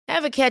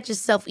Ever catch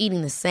yourself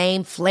eating the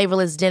same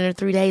flavorless dinner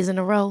 3 days in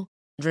a row?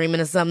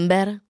 Dreaming of something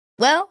better?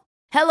 Well,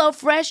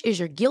 HelloFresh is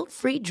your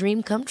guilt-free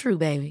dream come true,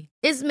 baby.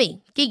 It's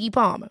me, Keke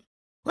Palmer.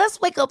 Let's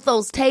wake up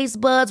those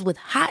taste buds with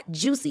hot,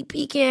 juicy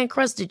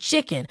pecan-crusted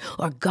chicken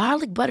or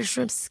garlic butter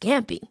shrimp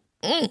scampi.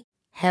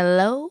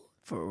 Hello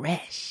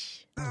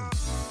Fresh.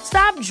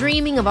 Stop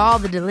dreaming of all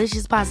the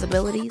delicious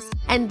possibilities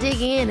and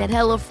dig in at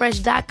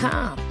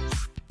HelloFresh.com.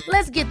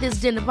 Let's get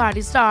this dinner party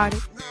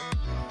started.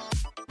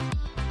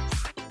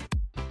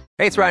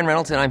 Hey, it's Ryan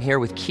Reynolds, and I'm here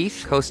with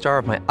Keith, co-star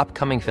of my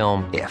upcoming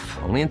film, If,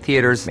 only in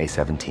theaters May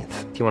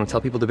 17th. Do you want to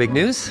tell people the big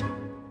news?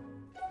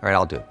 All right,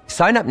 I'll do it.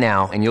 Sign up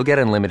now and you'll get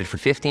unlimited for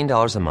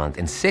 $15 a month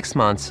and 6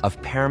 months of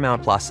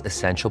Paramount Plus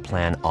Essential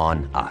Plan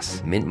on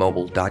us.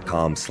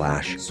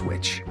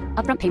 MintMobile.com/switch.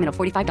 Upfront payment of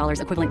 $45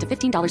 equivalent to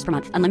 $15 per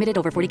month. Unlimited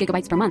over 40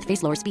 gigabytes per month.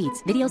 Face lower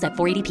speeds. Videos at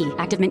 480p.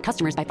 Active Mint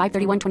customers by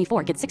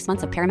 531.24 get 6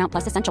 months of Paramount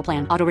Plus Essential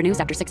Plan. Auto renews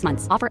after 6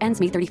 months. Offer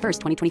ends May 31st,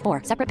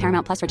 2024. Separate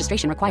Paramount Plus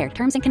registration required.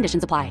 Terms and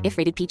conditions apply if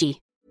rated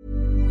PG.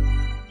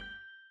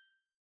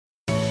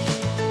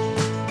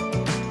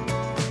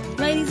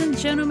 Ladies and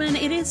gentlemen,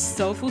 it is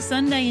Soulful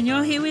Sunday and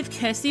you're here with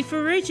Kirsty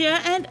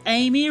Ferrugia and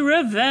Amy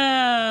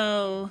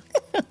Revell.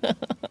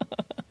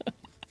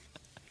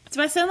 Do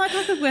I sound like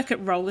I could work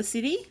at Roller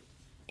City?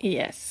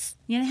 Yes.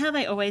 You know how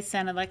they always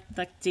sounded like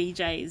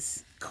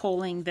DJs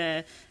calling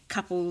the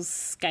couples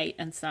skate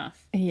and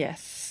stuff?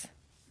 Yes.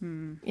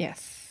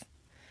 Yes.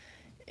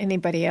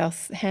 Anybody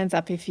else? Hands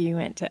up if you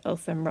went to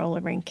Eltham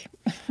Roller Rink.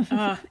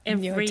 Oh,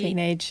 in your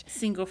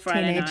single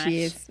Friday night.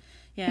 Years.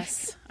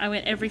 Yes, I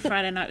went every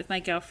Friday night with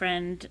my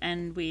girlfriend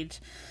and we'd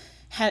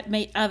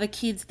meet other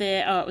kids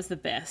there. Oh, it was the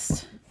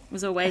best. It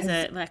was always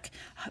a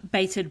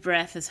bated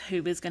breath as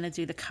who was going to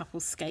do the couple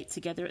skate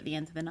together at the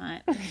end of the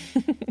night.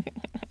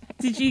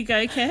 Did you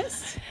go,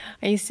 Kirst?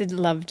 I used to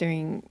love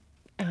doing,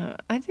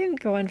 I didn't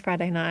go on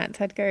Friday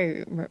nights. I'd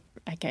go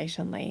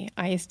occasionally.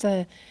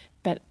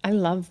 But I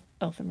love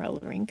Eltham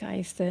Roller Rink.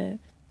 I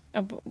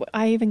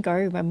even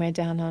go when we're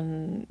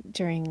down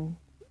during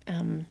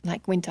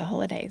winter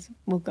holidays.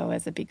 We'll go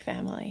as a big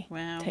family.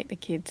 Wow. Take the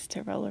kids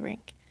to roller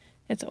rink.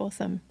 It's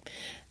awesome.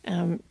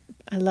 I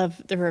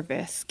love the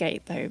reverse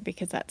skate though,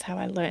 because that's how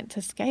I learnt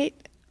to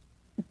skate,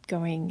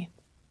 going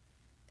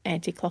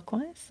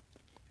anti-clockwise.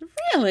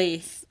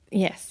 Really?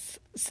 Yes.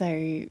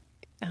 So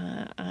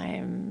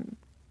I'm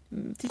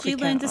Did you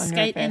learn to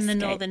skate in the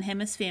Northern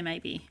Hemisphere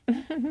maybe?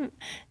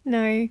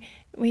 No,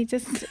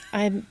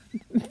 I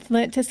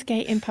learnt to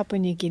skate in Papua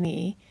New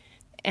Guinea.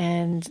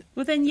 And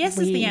well, then yes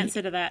is the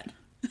answer to that.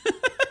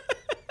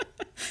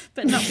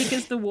 But not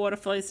because the water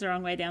flows the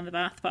wrong way down the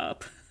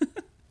bathtub.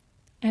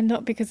 And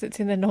not because it's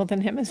in the Northern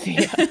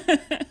Hemisphere.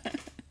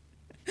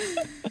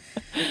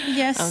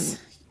 Yes.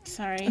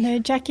 Sorry. No,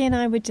 Jackie and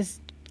I would just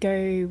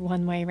go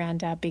one way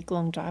around our big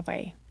long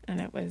driveway,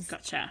 and it was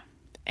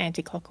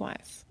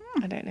anti-clockwise.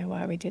 I don't know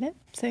why we did it.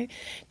 So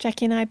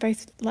Jackie and I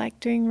both like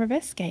doing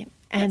reverse skate.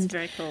 And that's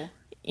very cool.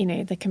 You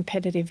know, the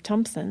competitive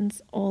Thompsons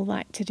all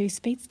like to do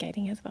speed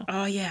skating as well.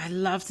 Oh, yeah, I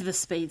loved the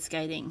speed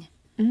skating.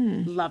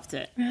 Loved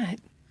it. Right.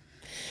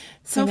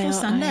 Soulful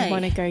Sunday. I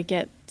want to go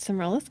get some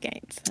roller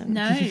skates.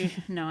 No,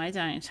 I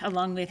don't.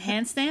 Along with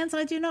handstands,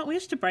 I do not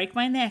wish to break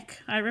my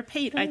neck. I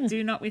repeat, I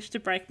do not wish to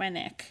break my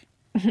neck.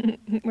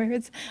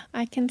 Whereas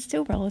I can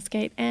still roller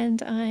skate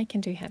and I can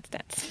do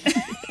handstands.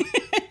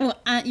 Well,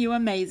 aren't you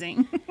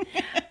amazing?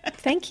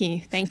 Thank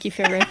you. Thank you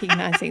for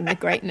recognising the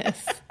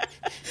greatness.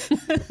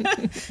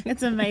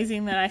 It's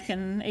amazing that I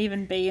can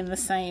even be in the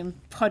same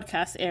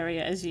podcast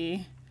area as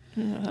you.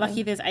 Oh.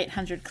 Lucky there's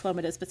 800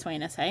 kilometres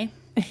between us, hey?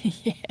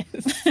 Yes.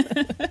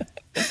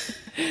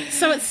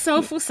 So it's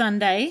Soulful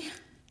Sunday.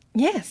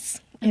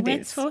 Yes, and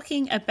we're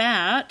talking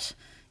about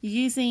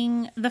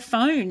using the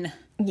phone.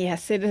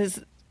 Yes, it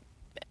has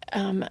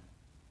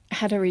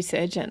had a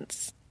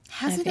resurgence.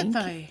 Has it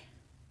though?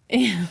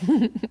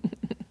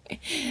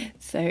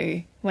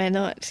 So we're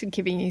not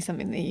giving you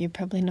something that you're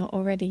probably not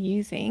already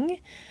using.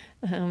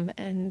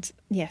 And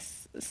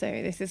yes, so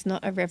this is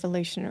not a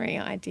revolutionary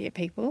idea,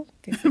 people.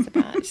 This is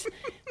about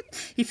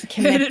You've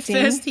heard it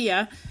first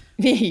here.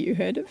 Yeah, you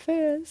heard it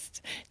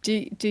first.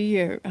 Do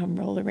your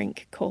roller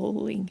rink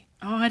calling.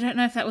 Oh, I don't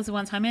know if that was a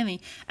one-time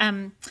only.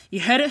 You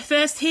heard it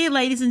first here,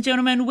 ladies and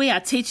gentlemen. We are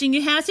teaching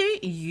you how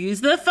to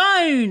use the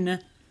phone.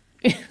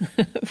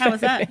 How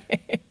was that?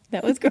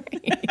 That was great.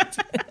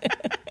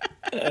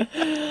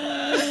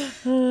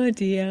 Oh,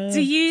 dear.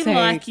 Do you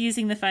like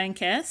using the phone,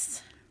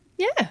 Kirst?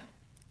 Yeah.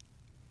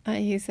 I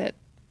use it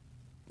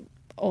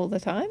all the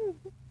time.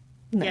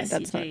 No, yes,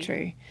 that's not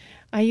true.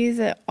 I use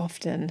it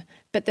often,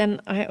 but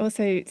then I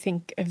also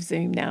think of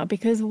Zoom now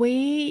because we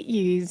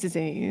use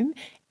Zoom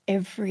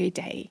every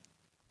day.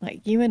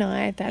 Like you and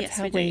I, that's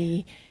how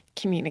we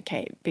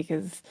communicate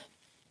because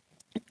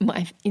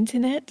my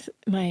internet,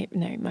 my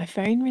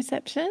phone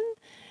reception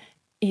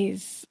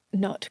is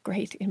not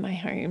great in my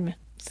home.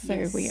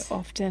 So we're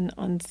often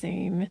on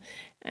Zoom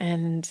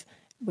and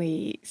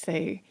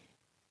so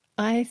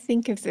I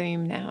think of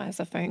Zoom now as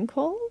a phone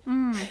call.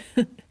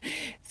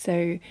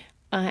 So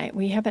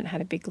we haven't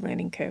had a big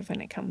learning curve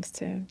when it comes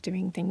to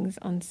doing things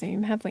on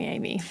Zoom, have we,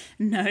 Amy?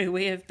 No,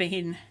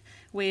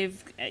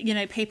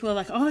 people are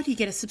like, oh, do you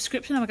get a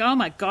subscription? I'm like, oh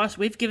my gosh,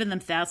 we've given them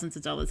thousands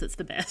of dollars. It's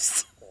the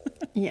best.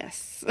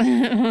 Yes.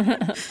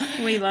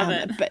 We love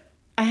it. But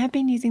I have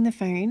been using the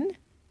phone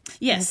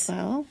as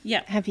well.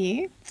 Yeah. Have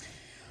you?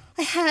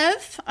 I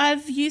have.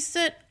 I've used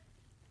it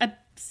a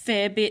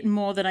fair bit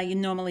more than I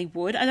normally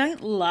would. I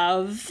don't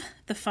love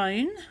the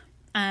phone.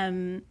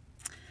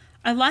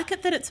 I like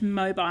it that it's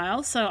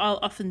mobile, so I'll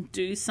often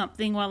do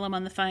something while I'm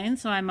on the phone.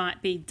 So I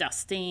might be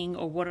dusting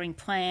or watering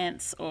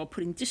plants or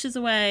putting dishes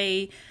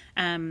away.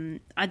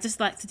 I just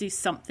like to do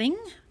something,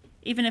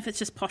 even if it's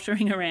just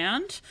pottering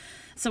around.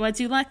 So I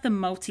do like the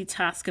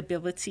multitask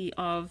ability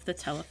of the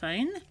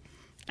telephone.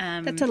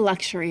 That's a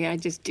luxury I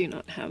just do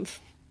not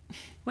have.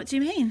 What do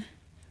you mean?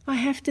 I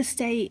have to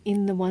stay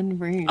in the one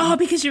room. Oh,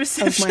 because your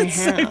reception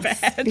is so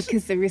bad.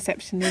 Because the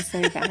reception is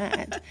so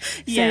bad.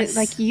 Yes. So,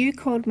 like, you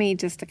called me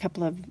just a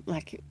couple of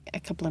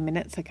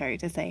minutes ago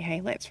to say,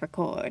 hey, let's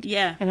record.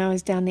 Yeah. And I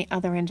was down the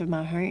other end of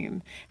my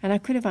home. And I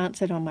could have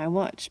answered on my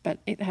watch, but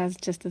it has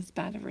just as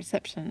bad a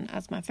reception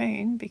as my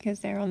phone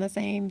because they're on the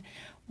same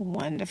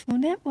wonderful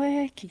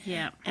network.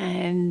 Yeah.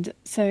 And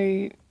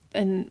so,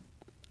 and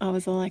I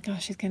was all like, oh,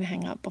 she's going to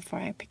hang up before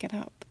I pick it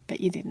up.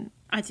 But you didn't.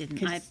 I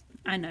didn't.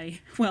 I know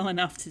well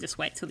enough to just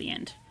wait till the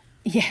end.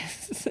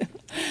 Yes.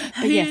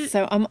 But yes,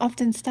 so I'm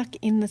often stuck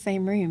in the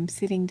same room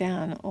sitting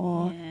down,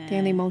 or the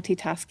only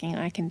multitasking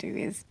I can do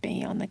is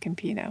be on the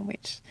computer,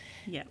 which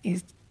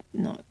is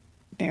not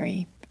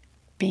very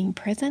being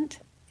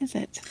present, is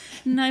it?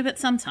 No, but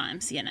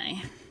sometimes,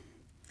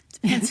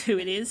 depends who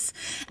it is.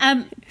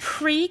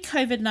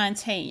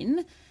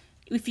 Pre-COVID-19,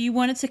 if you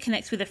wanted to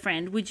connect with a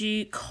friend, would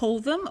you call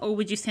them or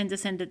would you send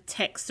a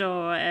text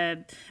or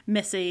a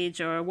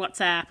message or a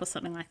WhatsApp or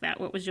something like that?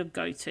 What was your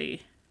go-to?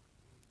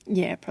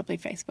 Yeah, probably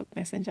Facebook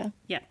Messenger.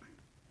 Yeah.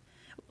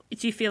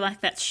 Do you feel like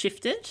that's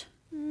shifted?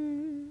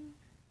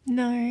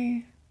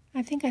 No,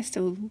 I think I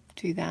still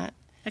do that.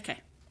 Okay.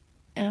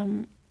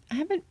 I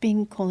haven't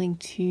been calling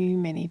too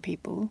many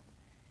people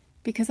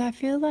because I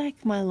feel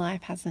like my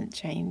life hasn't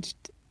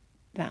changed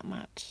that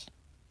much.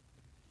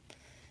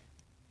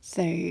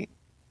 So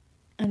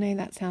I know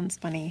that sounds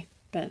funny,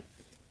 but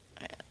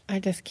I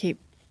just keep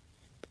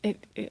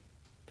it.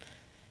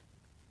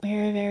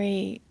 We're a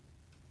very,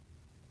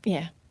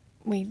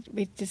 we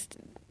just,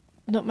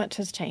 not much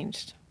has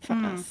changed for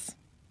us.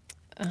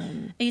 Are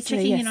you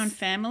checking in on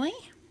family?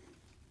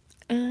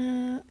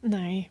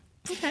 No.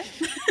 Okay.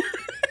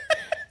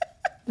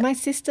 My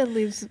sister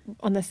lives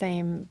on the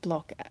same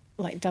block,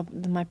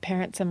 my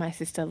parents and my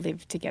sister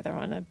live together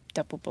on a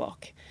double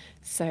block.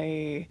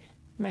 So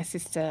my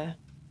sister,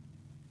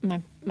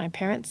 my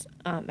parents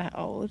aren't that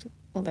old,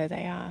 although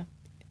they are,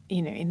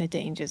 in the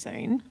danger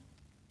zone.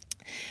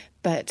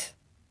 But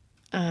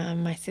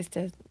my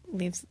sister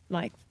lives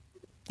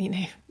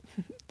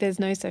there's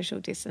no social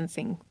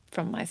distancing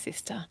from my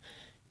sister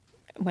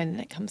when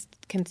it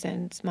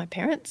concerns my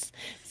parents.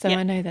 So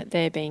I know that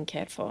they're being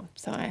cared for.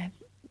 So I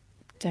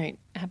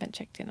haven't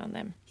checked in on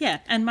them. Yeah,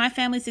 and my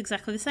family's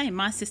exactly the same.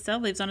 My sister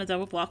lives on a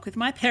double block with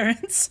my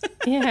parents.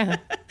 Yeah.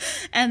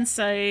 And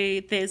so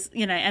there's,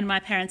 and my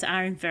parents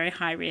are in very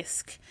high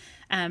risk.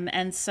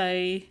 And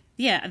so,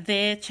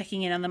 they're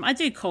checking in on them. I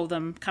do call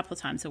them a couple of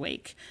times a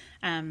week.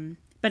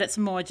 But it's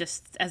more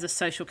just as a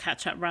social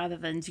catch-up rather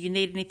than, do you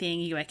need anything?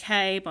 Are you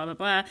okay? Blah, blah,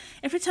 blah.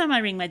 Every time I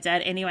ring my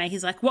dad anyway,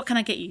 he's like, what can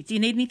I get you? Do you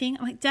need anything?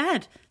 I'm like,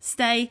 Dad,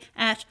 stay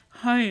at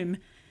home.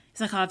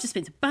 He's like, oh, I've just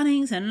been to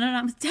Bunnings. And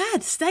I'm like,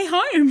 Dad, stay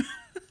home.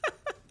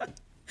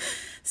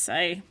 So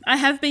I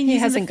have been using the phone. He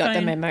hasn't got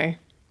the memo.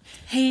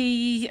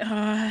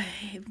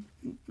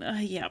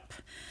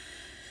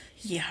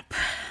 Yep.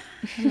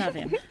 I love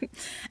him.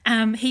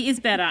 He is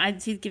better. I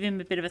did give him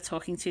a bit of a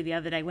talking to the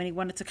other day when he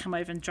wanted to come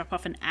over and drop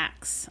off an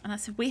axe. And I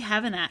said, we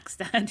have an axe,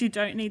 Dad. You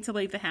don't need to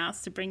leave the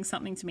house to bring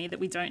something to me that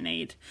we don't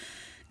need,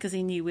 because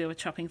he knew we were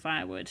chopping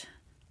firewood.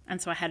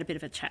 And so I had a bit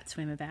of a chat to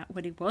him about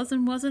what he was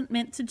and wasn't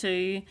meant to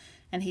do,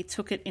 and he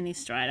took it in his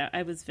stride.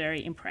 I was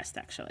very impressed,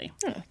 actually.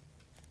 Oh,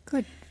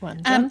 good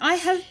one, John. I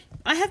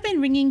have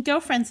been ringing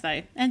girlfriends,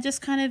 though, and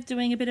just kind of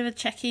doing a bit of a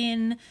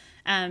check-in,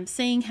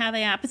 seeing how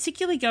they are,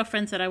 particularly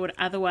girlfriends that I would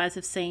otherwise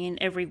have seen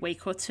every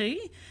week or two,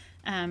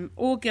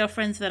 or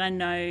girlfriends that I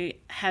know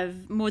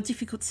have more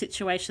difficult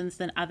situations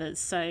than others.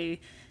 So,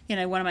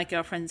 one of my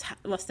girlfriends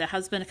lost her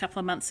husband a couple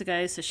of months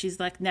ago, so she's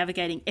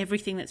navigating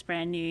everything that's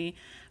brand new.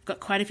 I've got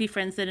quite a few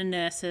friends that are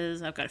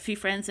nurses. I've got a few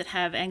friends that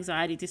have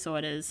anxiety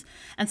disorders.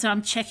 And so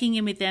I'm checking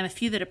in with them, a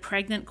few that are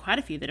pregnant, quite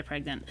a few that are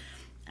pregnant.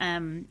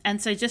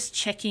 And so just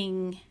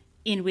checking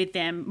in with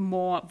them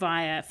more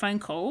via phone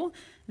call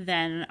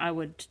than I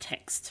would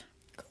text.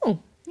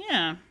 Cool.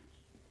 Yeah.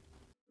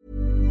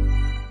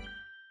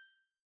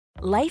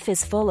 Life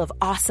is full of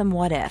awesome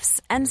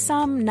what-ifs, and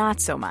some not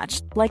so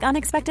much, like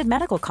unexpected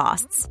medical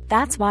costs.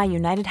 That's why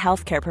United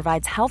Healthcare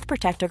provides Health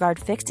Protector Guard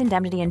fixed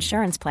indemnity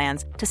insurance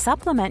plans to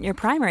supplement your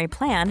primary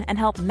plan and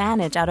help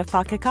manage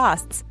out-of-pocket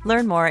costs.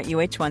 Learn more at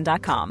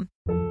uh1.com.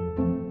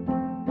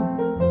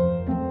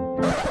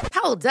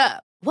 Hold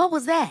up. What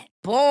was that?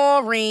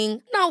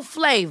 Boring. No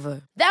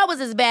flavor. That was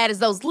as bad as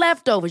those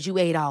leftovers you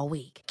ate all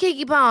week.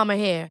 Keke Palmer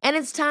here, and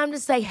it's time to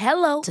say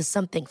hello to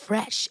something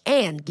fresh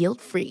and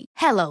guilt-free.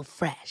 Hello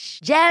Fresh.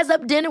 Jazz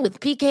up dinner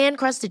with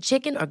pecan-crusted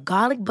chicken or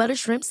garlic butter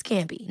shrimp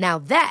scampi. Now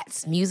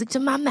that's music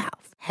to my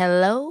mouth.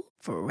 Hello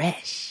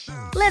Fresh.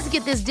 Let's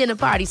get this dinner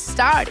party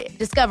started.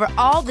 Discover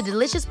all the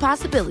delicious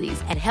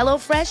possibilities at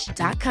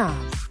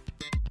hellofresh.com.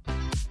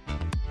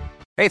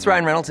 Hey, it's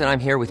Ryan Reynolds, and I'm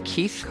here with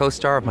Keith,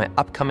 co-star of my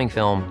upcoming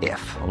film,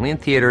 If, only in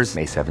theaters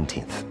May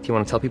 17th. Do you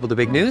want to tell people the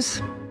big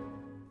news?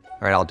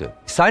 All right, I'll do it.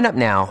 Sign up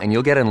now and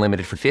you'll get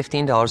unlimited for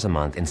 $15 a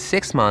month and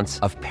 6 months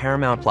of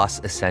Paramount Plus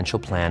Essential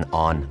Plan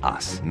on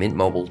us.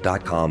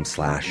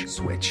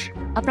 MintMobile.com/switch.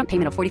 Upfront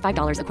payment of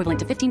 $45 equivalent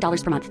to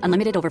 $15 per month.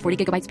 Unlimited over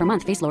 40 gigabytes per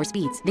month. Face lower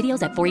speeds.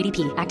 Videos at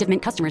 480p. Active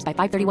Mint customers by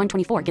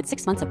 531.24 get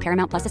 6 months of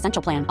Paramount Plus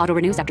Essential Plan. Auto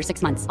renews after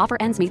 6 months. Offer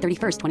ends May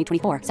 31st,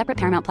 2024. Separate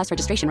Paramount Plus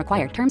registration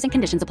required. Terms and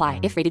conditions apply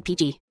if rated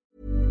PG.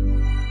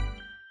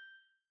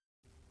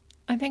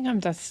 I think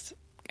I'm just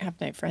have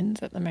no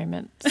friends at the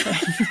moment. So.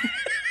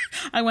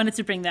 I wanted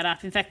to bring that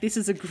up. In fact, this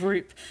is a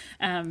group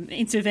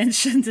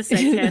intervention to say,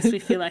 Kirst, we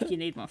feel like you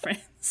need more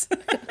friends.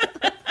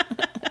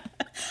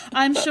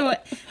 I'm sure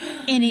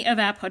any of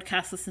our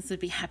podcast listeners would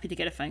be happy to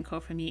get a phone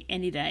call from you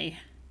any day.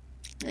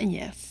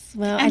 Yes.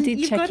 Well, And I did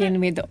you've check got in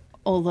with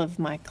all of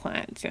my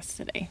clients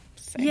yesterday.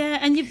 So. Yeah,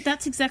 and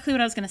that's exactly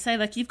what I was going to say.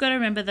 Like, you've got to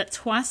remember that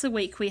twice a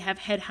week we have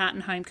head, heart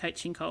and home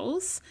coaching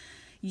calls.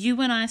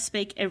 You and I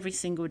speak every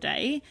single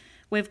day.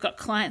 We've got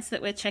clients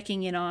that we're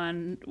checking in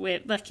on.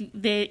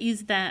 There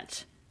is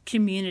that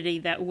community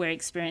that we're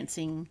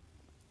experiencing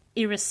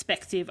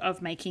irrespective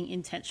of making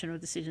intentional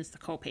decisions to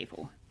call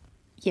people.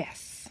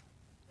 Yes.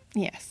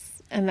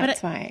 And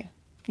that's why,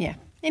 yeah.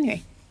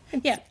 Anyway,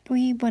 yeah,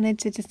 we wanted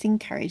to just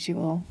encourage you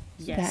all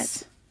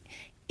that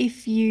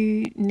if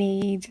you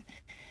need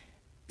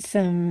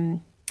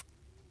some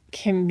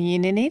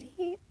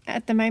community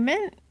at the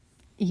moment,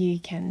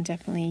 you can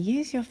definitely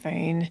use your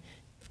phone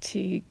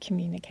to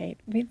communicate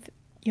with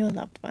your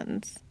loved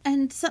ones.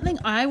 And something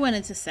I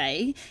wanted to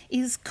say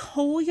is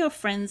call your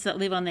friends that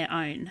live on their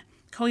own.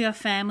 Call your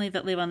family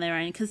that live on their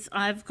own, because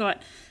I've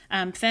got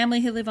family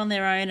who live on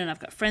their own and I've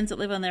got friends that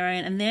live on their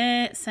own, and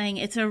they're saying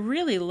it's a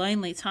really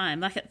lonely time.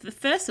 Like, at the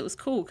first it was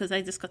cool because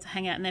they just got to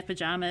hang out in their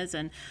pajamas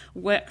and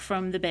work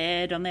from the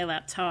bed on their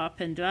laptop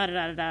and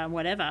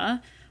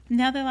whatever.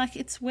 Now they're like,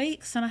 it's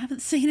weeks and I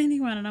haven't seen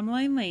anyone and I'm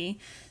lonely.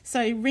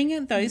 So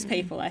ring those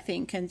people, I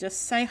think, and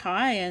just say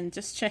hi and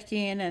just check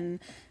in and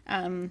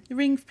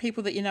ring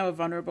people that you know are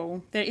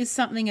vulnerable. There is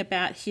something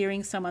about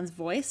hearing someone's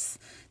voice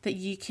that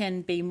you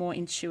can be more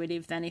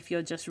intuitive than if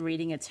you're just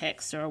reading a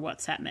text or a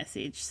WhatsApp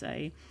message.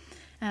 So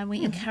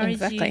we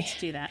encourage you to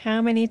do that.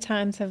 How many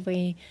times have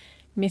we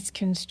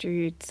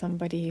misconstrued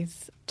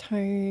somebody's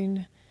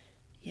tone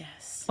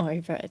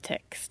over a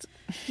text?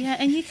 Yeah,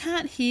 and you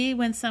can't hear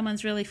when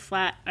someone's really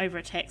flat over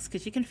a text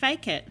because you can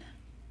fake it.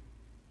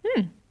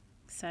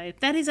 So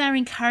that is our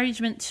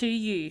encouragement to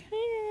you.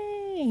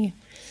 Yay.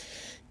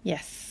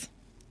 Yes.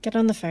 Get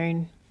on the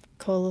phone,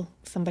 call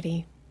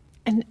somebody,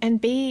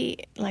 and be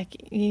like,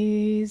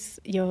 use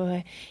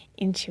your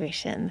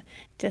intuition.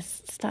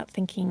 Just start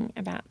thinking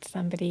about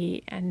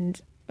somebody and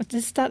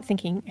just start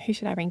thinking, who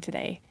should I ring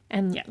today?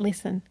 And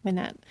listen when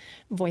that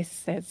voice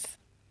says,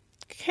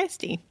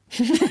 Kirsty.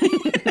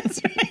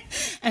 That's right.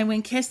 And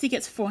when Kirsty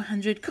gets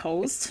 400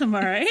 calls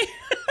tomorrow,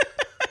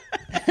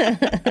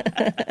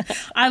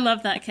 I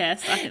love that,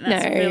 Kirst. I think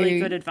that's really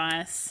good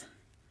advice.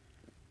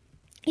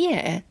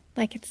 Yeah,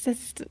 like it's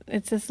just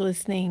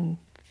listening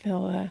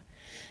for,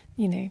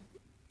 the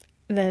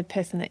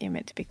person that you're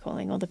meant to be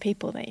calling or the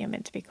people that you're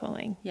meant to be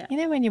calling. Yeah. You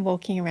know, when you're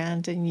walking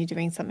around and you're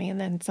doing something and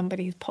then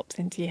somebody pops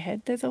into your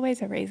head, there's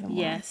always a reason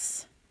why.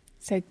 Yes.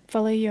 So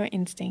follow your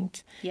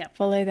instinct. Yep.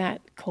 Follow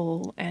that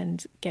call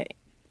and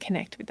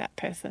connect with that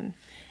person.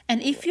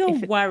 And if you're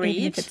worried,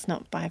 even if it's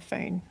not by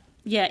phone.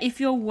 Yeah, if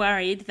you're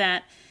worried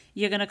that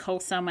you're going to call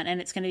someone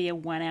and it's going to be a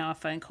 1 hour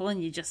phone call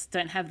and you just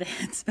don't have the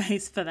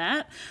headspace for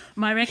that,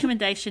 my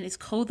recommendation is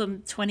call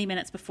them 20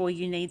 minutes before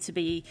you need to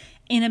be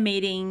in a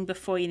meeting,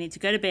 before you need to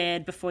go to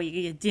bed, before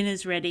your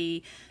dinner's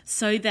ready,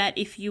 so that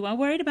if you are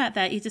worried about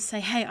that, you just say,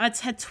 hey, I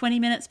just had 20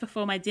 minutes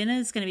before my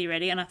dinner's going to be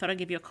ready and I thought I'd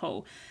give you a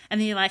call. And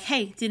then you're like,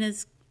 hey,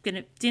 dinner's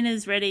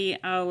ready.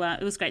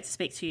 It was great to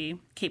speak to you.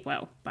 Keep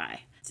well. Bye.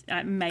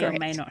 I may or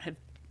may not have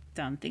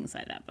done things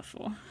like that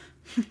before.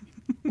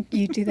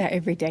 You do that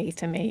every day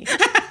to me.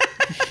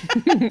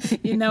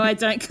 You know I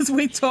don't, because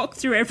we talk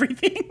through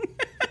everything.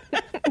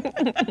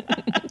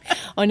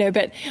 Oh, no,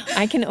 but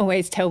I can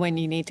always tell when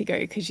you need to go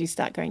because you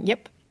start going,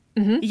 yep.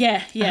 Mm-hmm.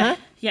 Yeah.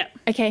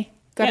 Okay,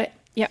 got it.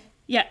 Yep.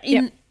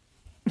 Yeah.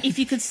 If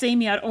you could see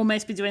me, I'd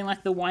almost be doing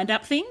like the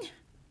wind-up thing.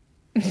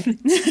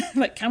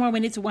 Like, come on, we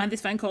need to wind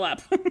this phone call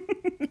up.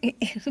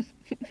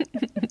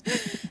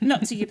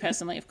 Not to you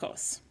personally, of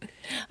course.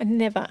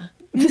 Never.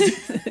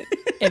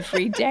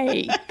 Every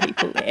day,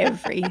 people,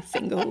 every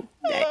single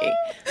day.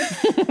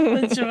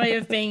 The joy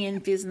of being in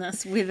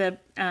business with a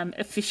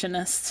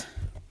fictionist.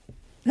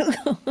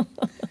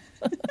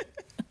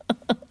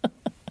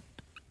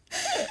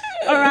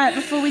 All right,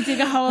 before we dig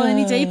a hole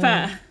any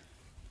deeper.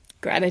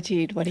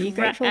 Gratitude. What are you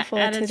grateful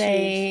for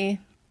today?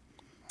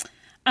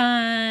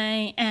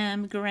 I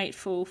am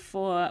grateful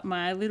for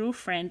my little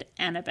friend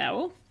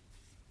Annabelle.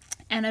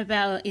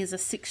 Annabelle is a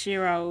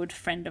 6-year-old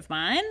friend of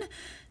mine.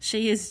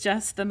 She is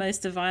just the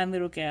most divine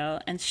little girl,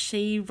 and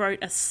she wrote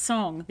a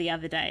song the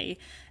other day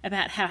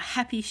about how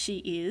happy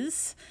she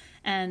is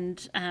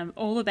and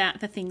all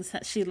about the things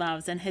that she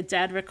loves, and her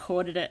dad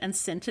recorded it and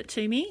sent it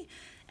to me,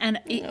 and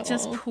it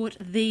just put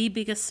the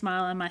biggest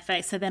smile on my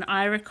face. So then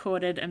I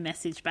recorded a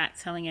message back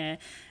telling her,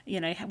 you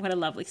know, what a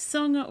lovely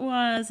song it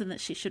was and that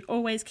she should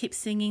always keep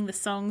singing the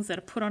songs that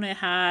are put on her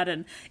heart,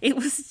 and it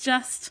was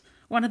just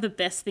one of the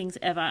best things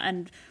ever.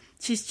 And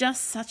she's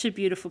just such a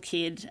beautiful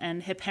kid,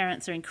 and her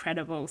parents are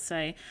incredible.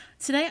 So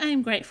today I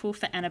am grateful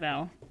for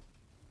Annabelle.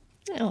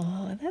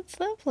 Oh, that's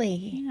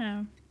lovely.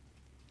 Yeah.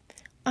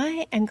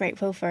 I am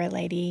grateful for a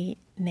lady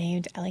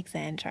named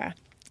Alexandra.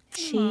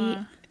 She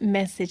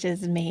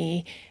messages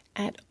me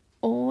at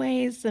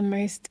always the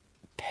most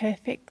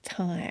perfect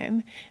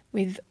time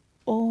with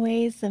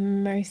always the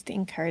most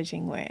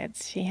encouraging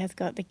words. She has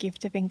got the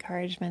gift of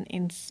encouragement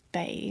in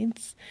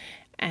spades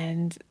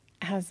and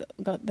has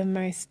got the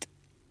most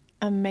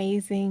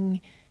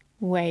amazing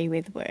way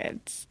with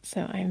words.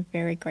 So I'm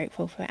very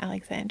grateful for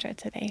Alexandra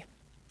today.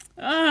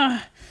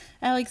 Oh,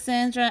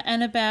 Alexandra,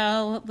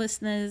 Annabelle,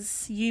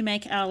 listeners, you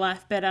make our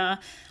life better.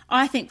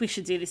 I think we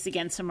should do this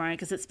again tomorrow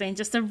because it's been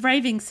just a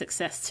raving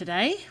success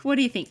today. What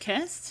do you think,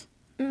 Kirst?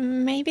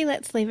 Maybe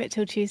let's leave it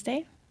till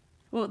Tuesday.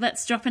 Well,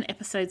 let's drop an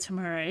episode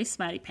tomorrow,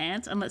 Smarty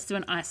Pants, and let's do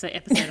an ISO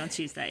episode on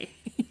Tuesday.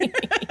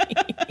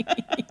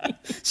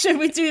 Should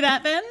we do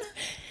that then?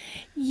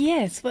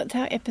 Yes. What's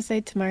our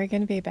episode tomorrow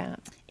going to be about?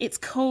 It's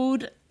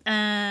called,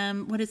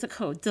 what is it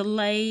called?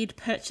 Delayed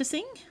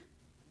purchasing?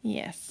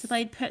 Yes.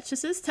 Delayed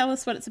purchases. Tell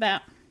us what it's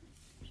about.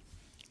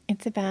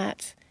 It's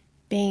about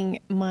being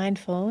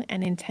mindful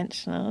and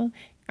intentional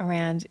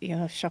around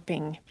your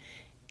shopping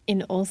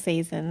in all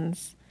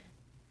seasons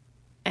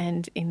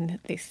and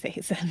in this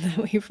season that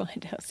we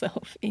find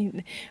ourselves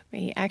in.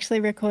 We actually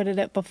recorded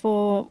it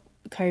before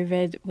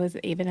COVID was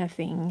even a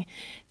thing,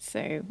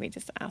 so we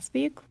just ask for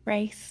your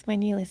grace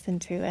when you listen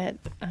to it,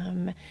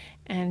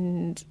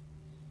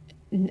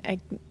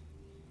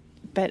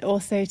 but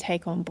also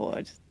take on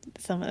board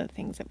some of the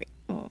things that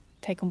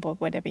take on board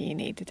whatever you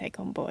need to take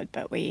on board.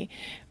 But we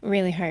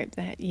really hope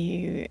that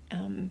you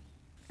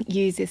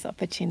use this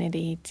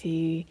opportunity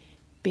to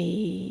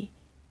be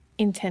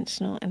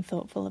intentional and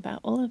thoughtful about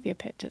all of your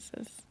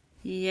purchases.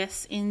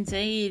 Yes,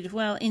 indeed.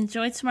 Well,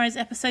 enjoy tomorrow's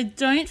episode.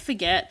 Don't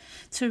forget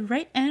to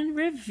rate and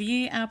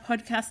review our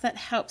podcast. That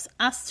helps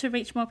us to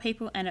reach more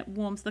people and it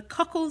warms the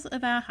cockles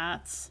of our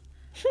hearts.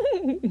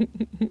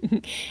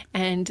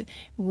 And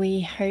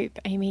we hope,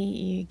 Amy,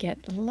 you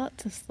get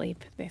lots of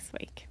sleep this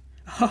week.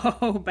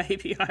 Oh,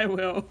 baby, I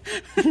will.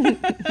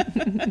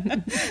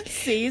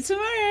 See you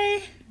tomorrow.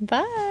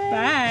 Bye.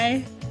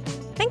 Bye.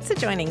 Thanks for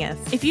joining us.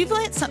 If you've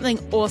learnt something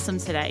awesome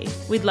today,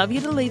 we'd love you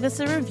to leave us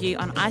a review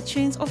on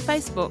iTunes or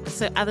Facebook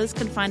so others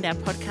can find our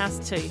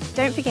podcast too.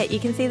 Don't forget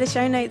you can see the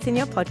show notes in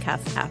your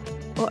podcast app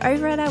or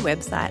over at our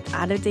website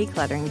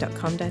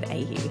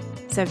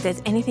artofdecluttering.com.au. So if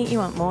there's anything you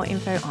want more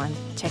info on,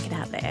 check it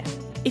out there.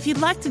 If you'd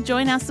like to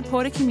join our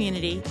supporter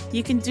community,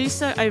 you can do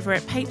so over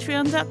at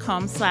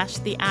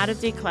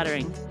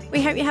patreon.com/theartofdecluttering.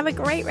 We hope you have a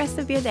great rest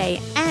of your day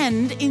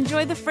and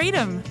enjoy the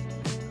freedom.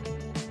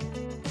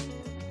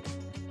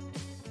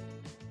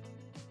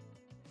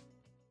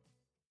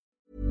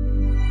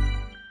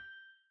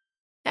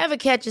 Ever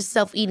catch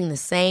yourself eating the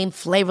same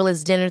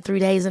flavorless dinner 3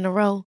 days in a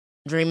row?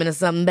 Dreaming of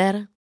something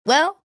better?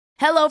 Well,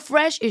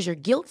 HelloFresh is your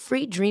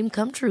guilt-free dream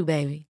come true,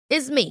 baby.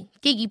 It's me,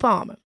 Keke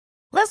Palmer.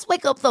 Let's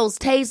wake up those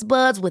taste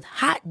buds with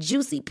hot,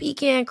 juicy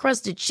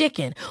pecan-crusted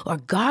chicken or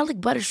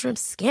garlic butter shrimp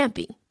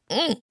scampi.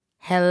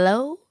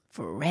 Hello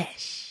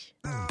Fresh.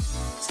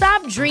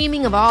 Stop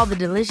dreaming of all the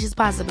delicious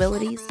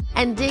possibilities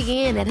and dig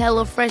in at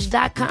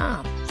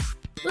HelloFresh.com.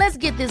 Let's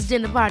get this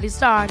dinner party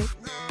started.